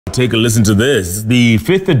Take a listen to this. The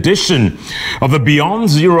 5th edition of the Beyond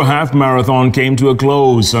Zero Half Marathon came to a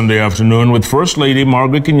close Sunday afternoon with First Lady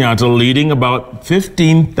Margaret Kenyatta leading about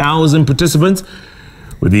 15,000 participants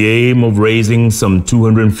with the aim of raising some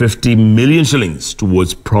 250 million shillings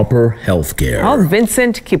towards proper health care. Well,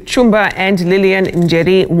 Vincent Kipchumba and Lilian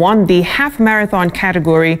Njeri won the half marathon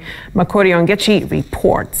category. Lilian Njeri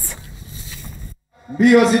reports.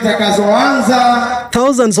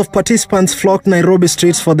 Thousands of participants flocked Nairobi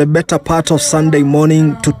streets for the better part of Sunday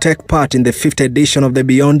morning to take part in the 5th edition of the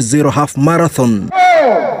Beyond Zero Half Marathon.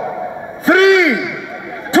 4, 3,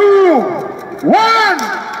 2,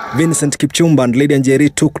 1. Vincent Kipchumba and Lilian Njeri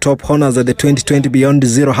took top honors at the 2020 Beyond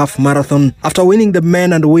Zero Half Marathon after winning the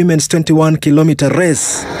men and women's 21-kilometer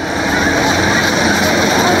race.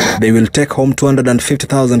 They will take home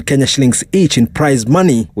 250,000 Kenya shillings each in prize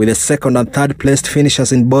money, with the second and third placed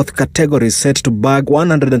finishers in both categories set to bag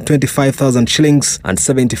 125,000 shillings and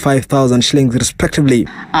 75,000 shillings respectively.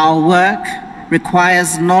 Our work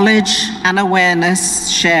requires knowledge and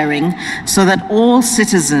awareness sharing so that all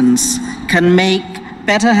citizens can make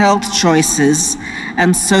better health choices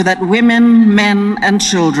and so that women, men and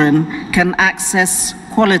children can access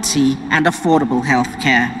quality and affordable health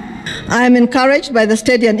care. I am encouraged by the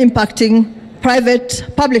steady and impacting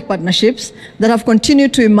private-public partnerships that have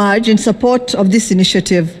continued to emerge in support of this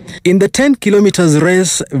initiative. In the 10 kilometers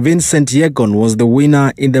race, Vincent Yegon was the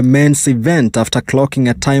winner in the men's event after clocking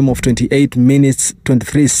a time of 28 minutes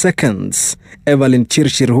 23 seconds. Evelyn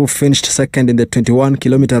Chirchir, who finished second in the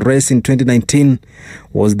 21-kilometer race in 2019,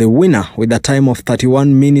 was the winner with a time of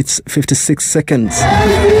 31 minutes 56 seconds.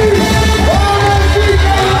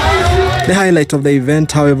 The highlight of the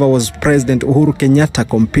event, however, was President Uhuru Kenyatta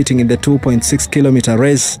competing in the 2.6-kilometer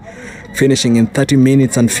race, finishing in 30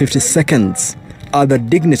 minutes and 50 seconds. Other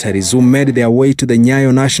dignitaries who made their way to the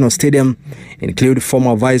Nyayo National Stadium include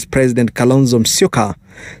former Vice President Kalonzo Musyoka,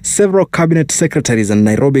 several cabinet secretaries and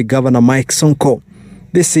Nairobi Governor Mike Sonko.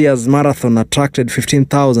 This year's marathon attracted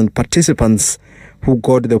 15,000 participants who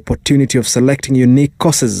got the opportunity of selecting unique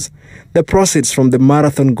courses. The proceeds from the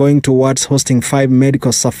marathon going towards hosting 5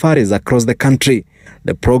 medical safaris across the country.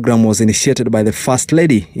 The program was initiated by the First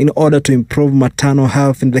Lady in order to improve maternal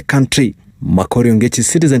health in the country. Lilian Njeri,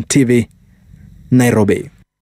 Citizen TV, Nairobi.